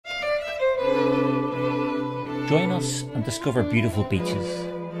Join us and discover beautiful beaches,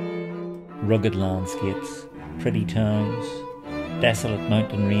 rugged landscapes, pretty towns, desolate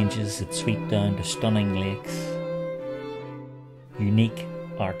mountain ranges that sweep down to stunning lakes, unique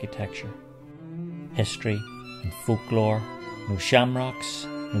architecture, history and folklore, no shamrocks,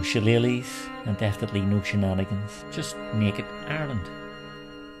 no shillelaghs, and definitely no shenanigans, just naked Ireland.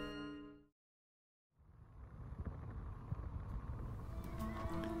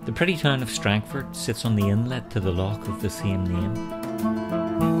 The pretty town of Strangford sits on the inlet to the loch of the same name.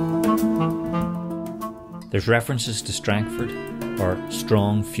 There's references to Strangford, or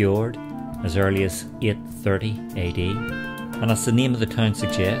Strong Fjord, as early as 830 AD, and as the name of the town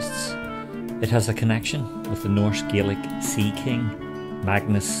suggests, it has a connection with the Norse Gaelic sea king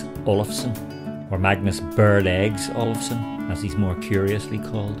Magnus Olaffson, or Magnus Bare Legs Olaffson, as he's more curiously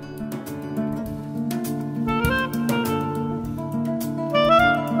called.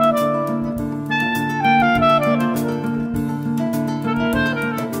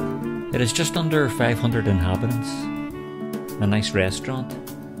 It has just under 500 inhabitants, a nice restaurant,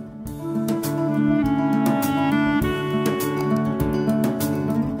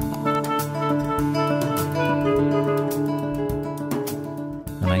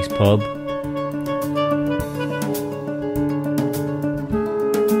 a nice pub,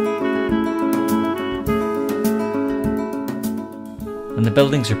 and the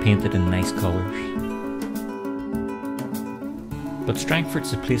buildings are painted in nice colours. But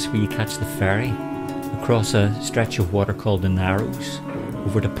Strangford's a place where you catch the ferry across a stretch of water called the Narrows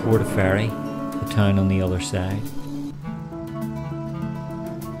over to Portaferry, the town on the other side.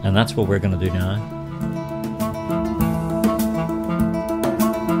 And that's what we're going to do now.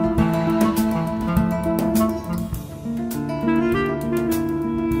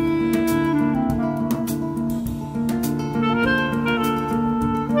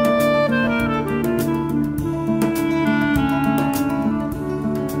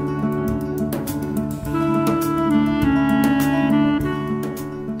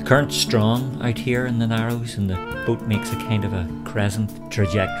 The current's strong out here in the Narrows, and the boat makes a kind of a crescent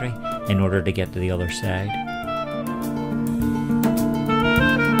trajectory in order to get to the other side.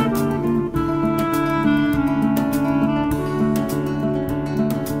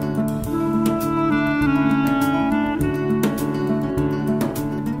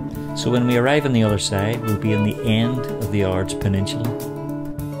 So when we arrive on the other side, we'll be in the end of the Ards Peninsula.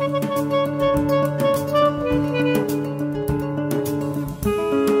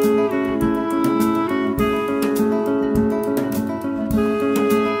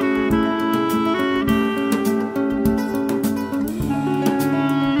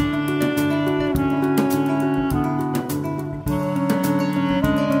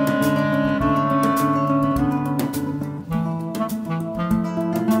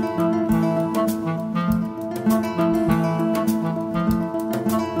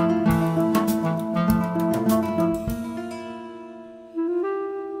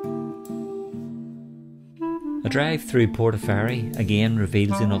 A drive through Portaferry again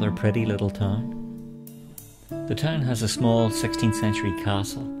reveals another pretty little town. The town has a small 16th century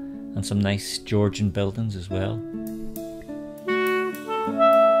castle and some nice Georgian buildings as well.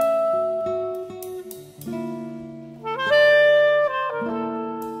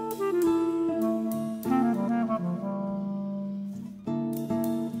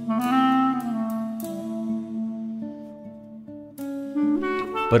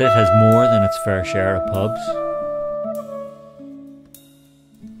 But it has more than its fair share of pubs.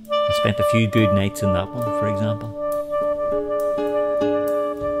 I spent a few good nights in that one, for example.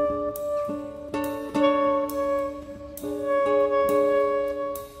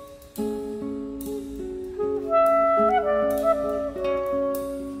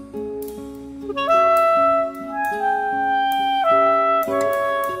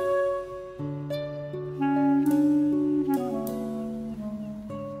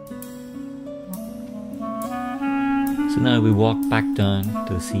 So now we walk back down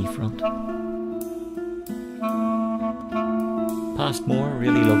to the seafront, past more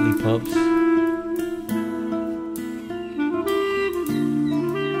really lovely pubs.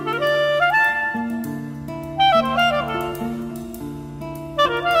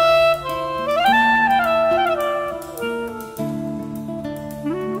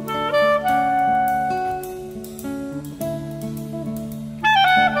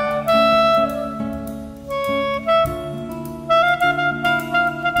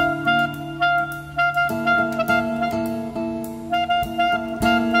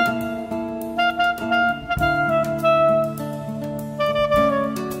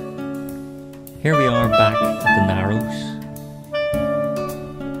 Here we are back at the Narrows.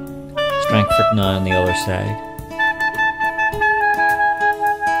 Strangford now on the other side.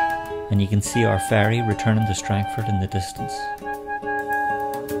 and you can see our ferry returning to Strangford in the distance.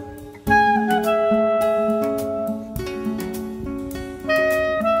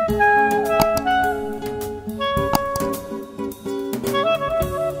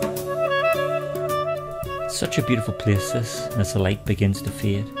 Such a beautiful place this, as the light begins to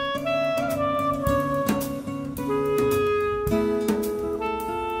fade.